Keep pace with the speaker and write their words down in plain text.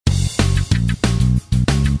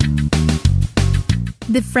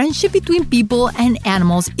The friendship between people and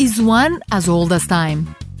animals is one as old as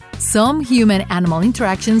time. Some human-animal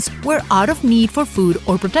interactions were out of need for food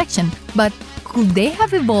or protection, but could they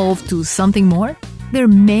have evolved to something more? There are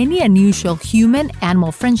many unusual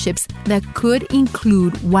human-animal friendships that could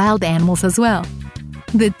include wild animals as well.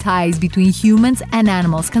 The ties between humans and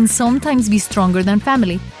animals can sometimes be stronger than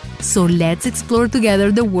family, so let's explore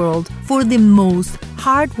together the world for the most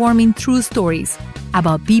heartwarming true stories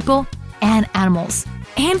about people and animals.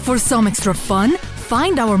 And for some extra fun,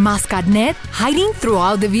 find our mascot Ned hiding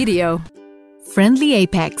throughout the video. Friendly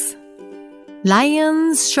apex.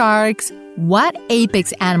 Lions, sharks. What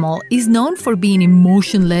apex animal is known for being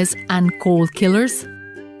emotionless and cold killers?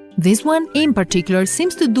 This one in particular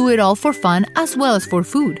seems to do it all for fun as well as for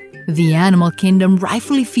food. The animal kingdom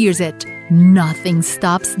rightfully fears it. Nothing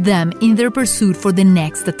stops them in their pursuit for the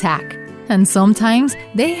next attack. And sometimes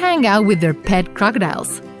they hang out with their pet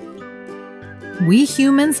crocodiles. We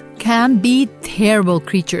humans can be terrible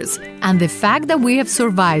creatures, and the fact that we have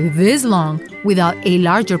survived this long without a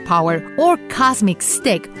larger power or cosmic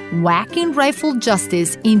stick whacking rightful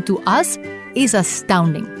justice into us is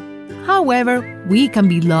astounding. However, we can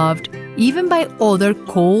be loved even by other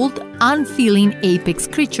cold, unfeeling apex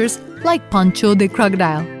creatures like Poncho the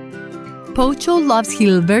crocodile. Pocho loves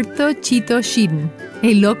Gilberto Chito Shiden,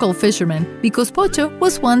 a local fisherman, because Pocho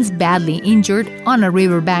was once badly injured on a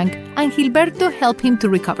riverbank and Gilberto helped him to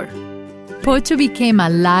recover. Pocho became a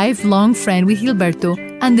lifelong friend with Gilberto,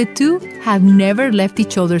 and the two have never left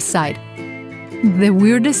each other's side. The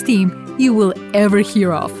weirdest team you will ever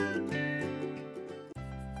hear of.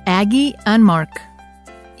 Aggie and Mark.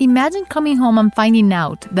 Imagine coming home and finding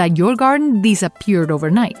out that your garden disappeared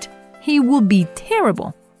overnight. It would be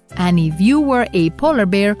terrible. And if you were a polar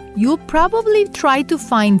bear, you'd probably try to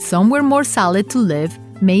find somewhere more solid to live,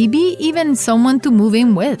 maybe even someone to move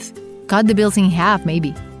in with. Cut the bills in half,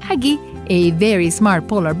 maybe. Aggie, a very smart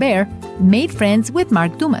polar bear, made friends with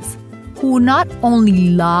Mark Dumas, who not only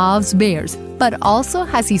loves bears, but also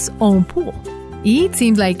has his own pool. It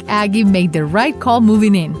seems like Aggie made the right call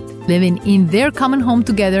moving in. Living in their common home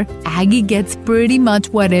together, Aggie gets pretty much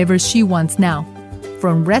whatever she wants now.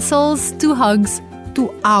 From wrestles to hugs,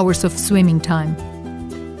 to hours of swimming time.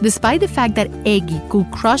 Despite the fact that Aggie could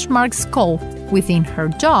crush Mark's skull within her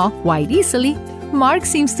jaw quite easily, Mark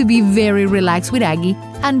seems to be very relaxed with Aggie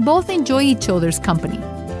and both enjoy each other's company.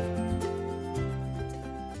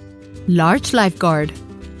 Large lifeguard.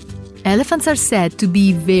 Elephants are said to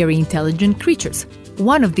be very intelligent creatures,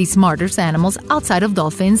 one of the smartest animals outside of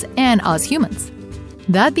dolphins and us humans.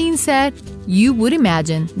 That being said, you would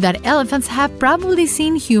imagine that elephants have probably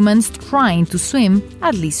seen humans trying to swim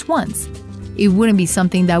at least once. It wouldn't be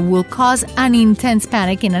something that will cause an intense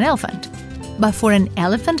panic in an elephant. But for an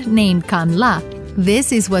elephant named Kamla,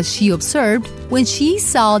 this is what she observed when she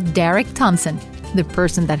saw Derek Thompson, the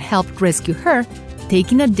person that helped rescue her,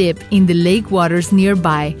 taking a dip in the lake waters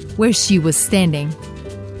nearby where she was standing.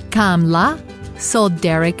 Kamla saw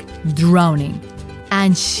Derek drowning,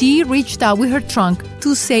 and she reached out with her trunk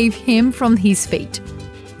to save him from his fate.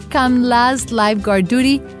 Kamla's lifeguard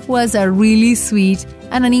duty was a really sweet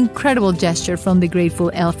and an incredible gesture from the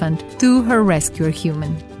grateful elephant to her rescuer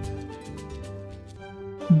human.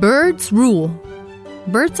 Birds rule.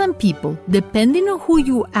 Birds and people, depending on who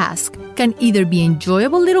you ask, can either be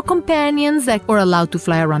enjoyable little companions that are allowed to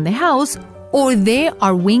fly around the house, or they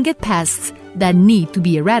are winged pests that need to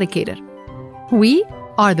be eradicated. We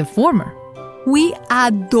are the former. We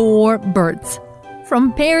adore birds.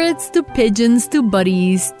 From parrots to pigeons to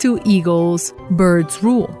buddies to eagles, birds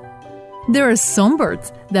rule. There are some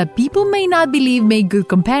birds that people may not believe make good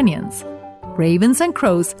companions. Ravens and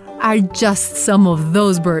crows are just some of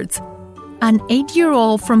those birds. An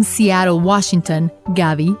 8-year-old from Seattle, Washington,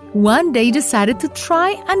 Gabby, one day decided to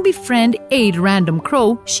try and befriend a random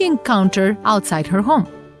crow she encountered outside her home.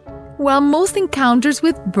 While most encounters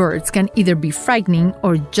with birds can either be frightening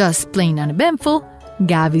or just plain uneventful,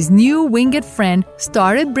 Gabby's new winged friend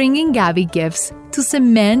started bringing Gabby gifts to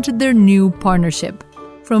cement their new partnership,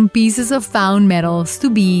 from pieces of found metals to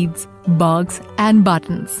beads, bugs, and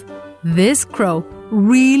buttons. This crow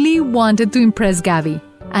really wanted to impress Gabby,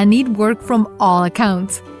 and it worked from all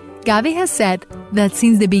accounts. Gabby has said that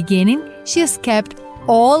since the beginning, she has kept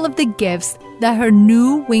all of the gifts that her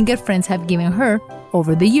new winged friends have given her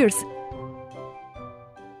over the years.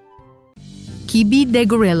 Kibi the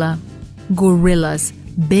gorilla. Gorillas,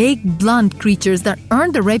 big, blunt creatures that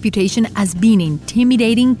earned a reputation as being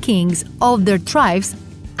intimidating kings of their tribes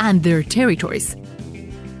and their territories.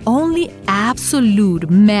 Only absolute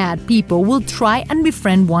mad people will try and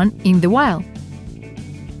befriend one in the wild.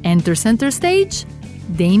 Enter center stage,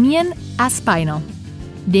 Damien Aspinall.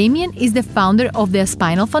 Damien is the founder of the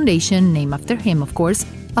Aspinall Foundation, named after him, of course,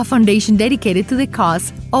 a foundation dedicated to the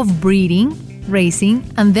cause of breeding, raising,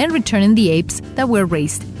 and then returning the apes that were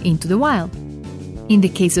raised into the wild. In the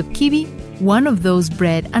case of Kiwi, one of those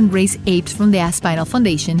bred and raised apes from the Aspinall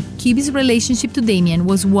Foundation, Kiwi's relationship to Damien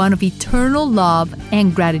was one of eternal love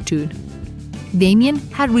and gratitude. Damien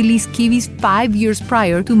had released Kiwis 5 years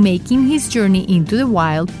prior to making his journey into the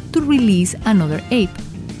wild to release another ape.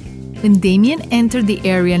 When Damien entered the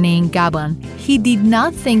area named Gabon, he did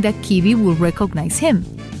not think that Kiwi would recognize him.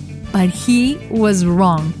 But he was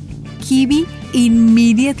wrong. Kiwi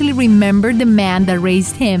immediately remembered the man that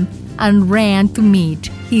raised him and ran to meet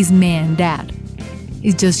his man dad.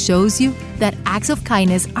 It just shows you that acts of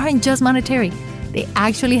kindness aren't just monetary. They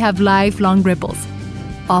actually have lifelong ripples,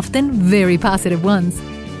 often very positive ones.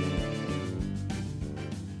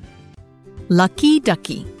 Lucky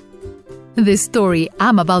Ducky. The story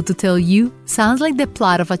I'm about to tell you sounds like the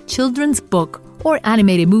plot of a children's book or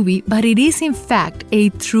animated movie, but it is in fact a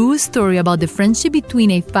true story about the friendship between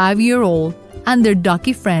a 5-year-old and their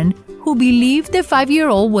ducky friend who believed the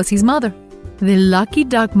 5-year-old was his mother. The lucky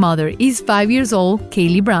duck mother is 5 years old,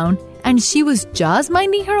 Kaylee Brown, and she was just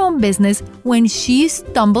minding her own business when she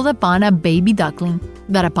stumbled upon a baby duckling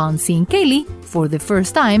that, upon seeing Kaylee for the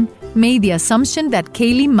first time, made the assumption that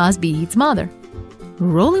Kaylee must be its mother.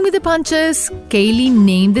 Rolling with the punches, Kaylee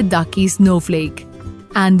named the ducky Snowflake,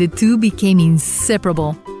 and the two became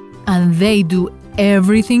inseparable. And they do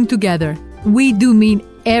everything together. We do mean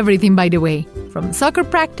everything, by the way, from soccer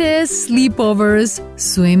practice, sleepovers,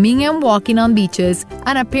 swimming and walking on beaches,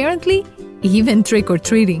 and apparently even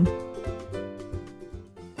trick-or-treating.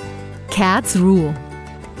 Cats rule.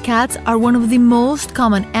 Cats are one of the most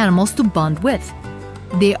common animals to bond with.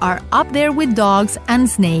 They are up there with dogs and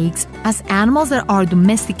snakes as animals that are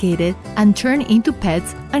domesticated and turned into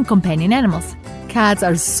pets and companion animals. Cats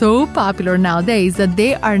are so popular nowadays that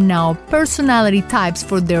they are now personality types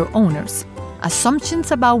for their owners.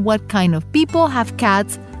 Assumptions about what kind of people have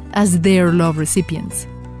cats as their love recipients.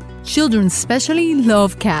 Children especially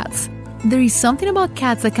love cats. There is something about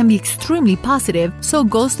cats that can be extremely positive, so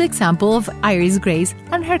goes the example of Iris Grace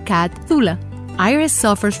and her cat Thula. Iris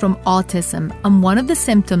suffers from autism, and one of the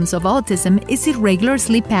symptoms of autism is irregular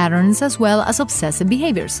sleep patterns as well as obsessive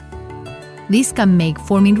behaviors. This can make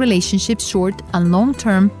forming relationships short and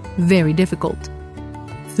long-term very difficult.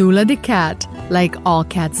 Thula the cat, like all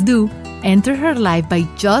cats do, entered her life by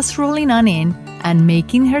just rolling on in and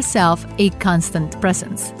making herself a constant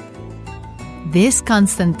presence. This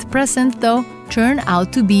constant presence, though, turned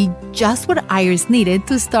out to be just what Iris needed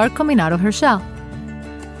to start coming out of her shell.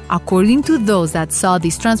 According to those that saw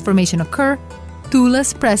this transformation occur,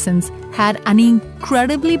 Thula's presence had an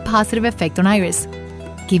incredibly positive effect on Iris,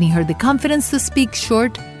 giving her the confidence to speak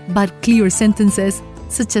short but clear sentences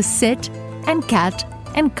such as sit and cat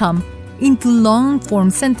and come into long-form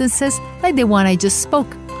sentences like the one I just spoke.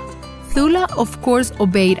 Thula, of course,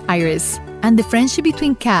 obeyed Iris, and the friendship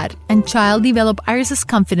between cat and child developed Iris's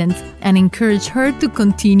confidence and encouraged her to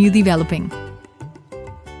continue developing.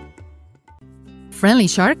 Friendly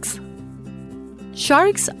sharks?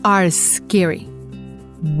 Sharks are scary.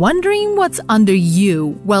 Wondering what's under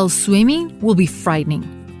you while swimming will be frightening.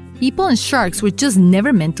 People and sharks were just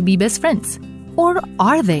never meant to be best friends. Or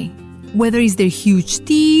are they? Whether it's their huge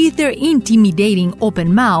teeth, their intimidating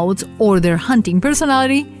open mouths, or their hunting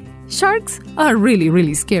personality, sharks are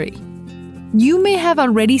really scary. You may have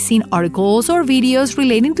already seen articles or videos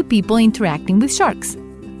relating to people interacting with sharks.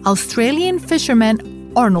 Australian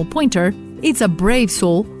fisherman Arnold Pointer is a brave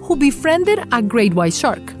soul who befriended a great white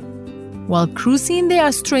shark. While cruising the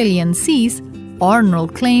Australian seas,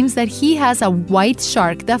 Arnold claims that he has a white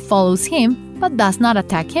shark that follows him but does not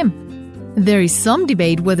attack him. There is some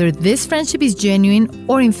debate whether this friendship is genuine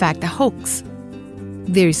or in fact a hoax.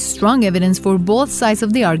 There is strong evidence for both sides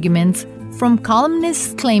of the arguments, from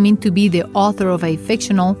columnists claiming to be the author of a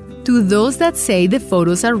fictional to those that say the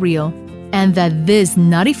photos are real and that this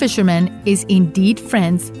nutty fisherman is indeed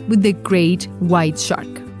friends with the great white shark.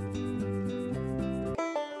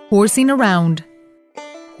 Horsing around.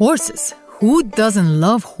 Horses. Who doesn't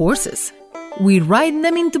love horses? We ride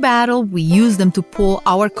them into battle, we use them to pull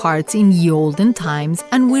our carts in the olden times,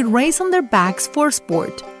 and we race on their backs for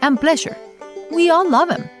sport and pleasure. We all love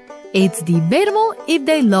them. It's debatable if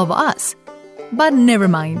they love us. But never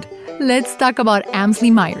mind. Let's talk about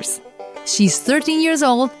Amsley Myers. She's 13 years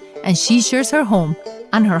old, and she shares her home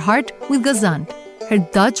and her heart with Gazant, her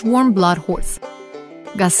Dutch warm-blood horse.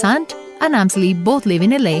 Gazant and Amsley both live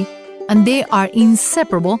in LA, and they are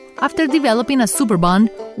inseparable after developing a super bond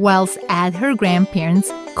whilst at her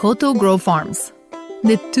grandparents' Coteau Grove Farms.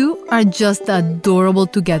 The two are just adorable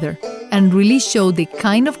together and really show the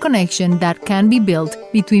kind of connection that can be built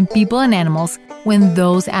between people and animals when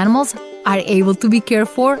those animals are able to be cared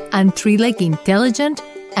for and treated like intelligent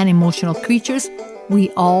and emotional creatures we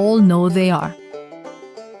all know they are.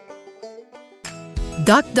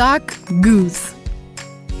 Duck, duck, goose.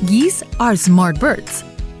 Geese are smart birds,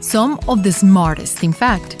 some of the smartest, in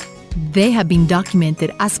fact. They have been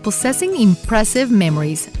documented as possessing impressive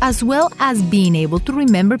memories as well as being able to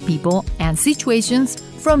remember people and situations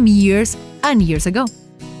from years and years ago.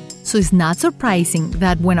 So it's not surprising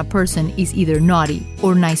that when a person is either naughty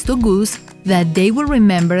or nice to a goose, that they will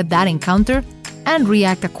remember that encounter and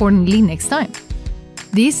react accordingly next time.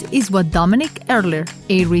 This is what Dominic Erler,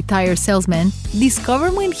 a retired salesman,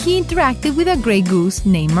 discovered when he interacted with a gray goose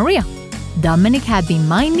named Maria. Dominic had been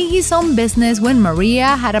minding his own business when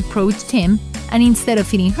Maria had approached him, and instead of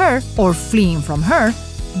feeding her or fleeing from her,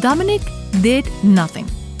 Dominic did nothing.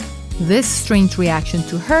 This strange reaction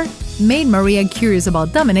to her made Maria curious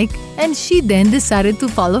about Dominic, and she then decided to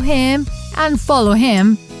follow him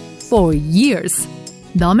for years.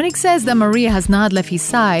 Dominic says that Maria has not left his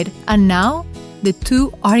side, and now the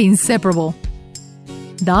two are inseparable.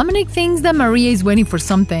 Dominic thinks that Maria is waiting for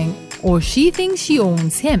something, or she thinks she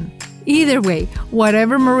owns him. Either way,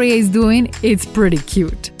 whatever Maria is doing, it's pretty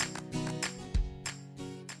cute.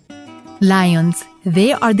 Lions.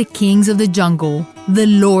 They are the kings of the jungle, the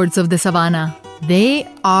lords of the savannah. They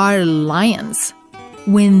are lions.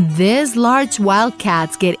 When these large wild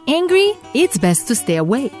cats get angry, it's best to stay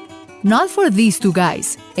away. Not for these two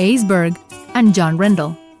guys, Ace Berg and John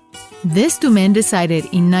Rendell. These two men decided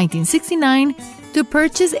in 1969 to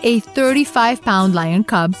purchase a 35-pound lion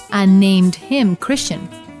cub and named him Christian.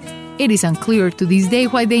 It is unclear to this day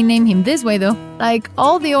why they named him this way though, like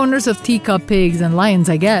all the owners of teacup pigs and lions,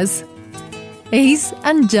 I guess. Ace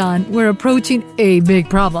and John were approaching a big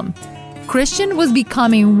problem. Christian was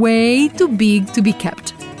becoming way too big to be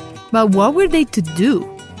kept. But what were they to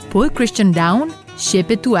do? Put Christian down? Ship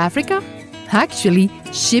it to Africa? Actually,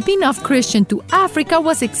 shipping off Christian to Africa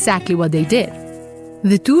was exactly what they did.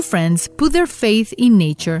 The two friends put their faith in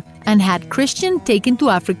nature and had Christian taken to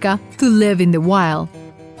Africa to live in the wild.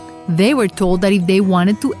 They were told that if they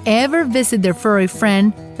wanted to ever visit their furry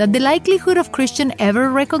friend, that the likelihood of Christian ever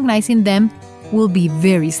recognizing them will be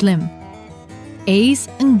very slim. Ace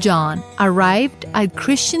and John arrived at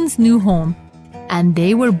Christian's new home, and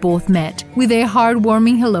they were both met with a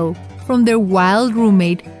heartwarming hello from their wild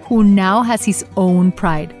roommate who now has his own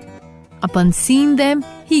pride. Upon seeing them,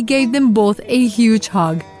 he gave them both a huge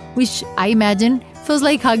hug, which I imagine feels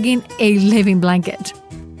like hugging a living blanket.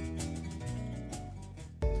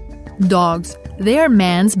 Dogs. They are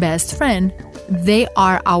man's best friend. They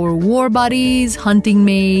are our war buddies, hunting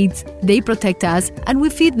mates. They protect us and we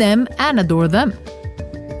feed them and adore them.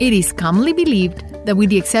 It is commonly believed that with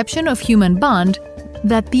the exception of human bond,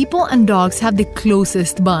 that people and dogs have the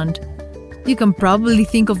closest bond. You can probably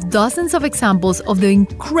think of dozens of examples of the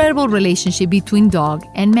incredible relationship between dog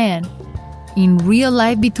and man. In real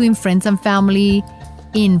life between friends and family,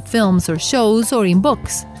 in films or shows, or in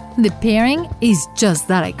books. The pairing is just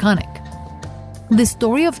that iconic. The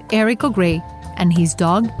story of Eric O'Grey and his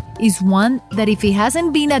dog is one that if it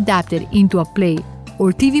hasn't been adapted into a play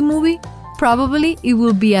or TV movie, probably it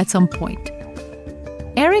will be at some point.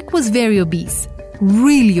 Eric was very obese,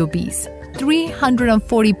 really obese,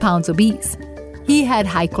 340 pounds obese. He had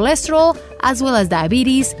high cholesterol as well as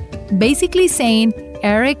diabetes, basically saying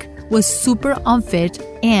Eric was super unfit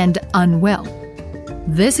and unwell.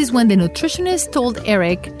 This is when the nutritionist told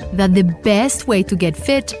Eric that the best way to get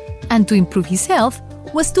fit and to improve his health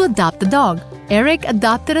was to adopt a dog. Eric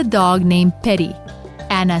adopted a dog named Petty,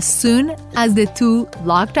 and as soon as the two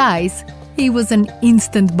locked eyes, it was an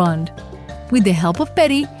instant bond. With the help of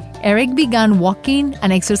Petty, Eric began walking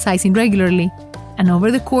and exercising regularly, and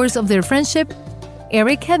over the course of their friendship,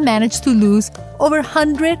 Eric had managed to lose over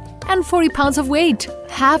 140 pounds of weight,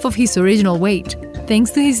 half of his original weight,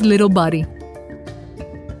 thanks to his little body.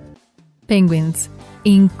 Penguins.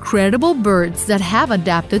 Incredible birds that have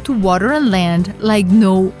adapted to water and land like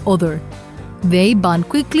no other. They bond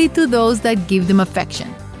quickly to those that give them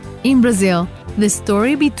affection. In Brazil, the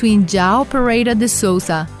story between João Pereira de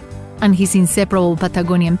Souza and his inseparable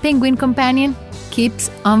Patagonian penguin companion keeps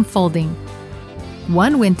unfolding.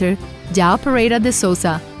 One winter, João Pereira de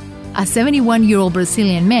Souza, a 71-year-old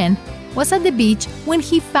Brazilian man, was at the beach when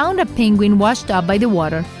he found a penguin washed up by the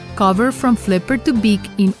water, covered from flipper to beak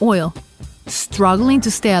in oil, struggling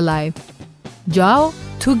to stay alive. João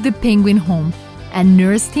took the penguin home and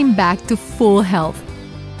nursed him back to full health.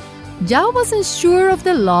 Zhao wasn't sure of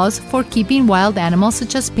the laws for keeping wild animals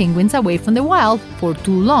such as penguins away from the wild for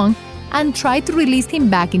too long and tried to release him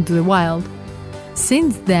back into the wild.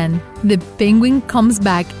 Since then, the penguin comes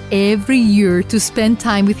back every year to spend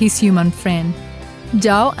time with his human friend.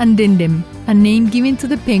 Zhao and Dindim, a name given to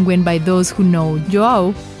the penguin by those who know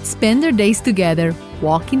Zhao, spend their days together,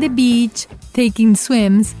 walking the beach, taking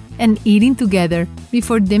swims, and eating together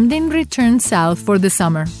before Dindim returns south for the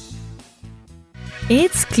summer.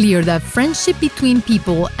 It's clear that friendship between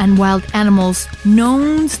people and wild animals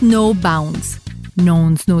knows no bounds,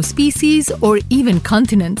 knows no species or even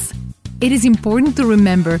continents. It is important to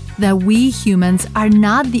remember that we humans are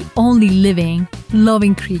not the only living,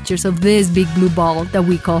 loving creatures of this big blue ball that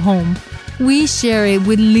we call home. We share it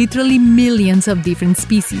with literally millions of different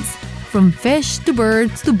species, from fish to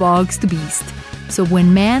birds to bugs to beasts. So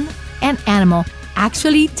when man and animal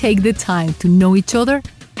actually take the time to know each other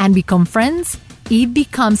and become friends, it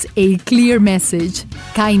becomes a clear message.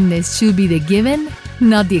 Kindness should be the given,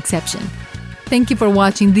 not the exception. Thank you for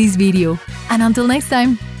watching this video, and until next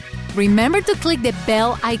time, remember to click the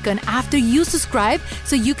bell icon after you subscribe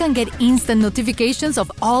so you can get instant notifications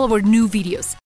of all our new videos.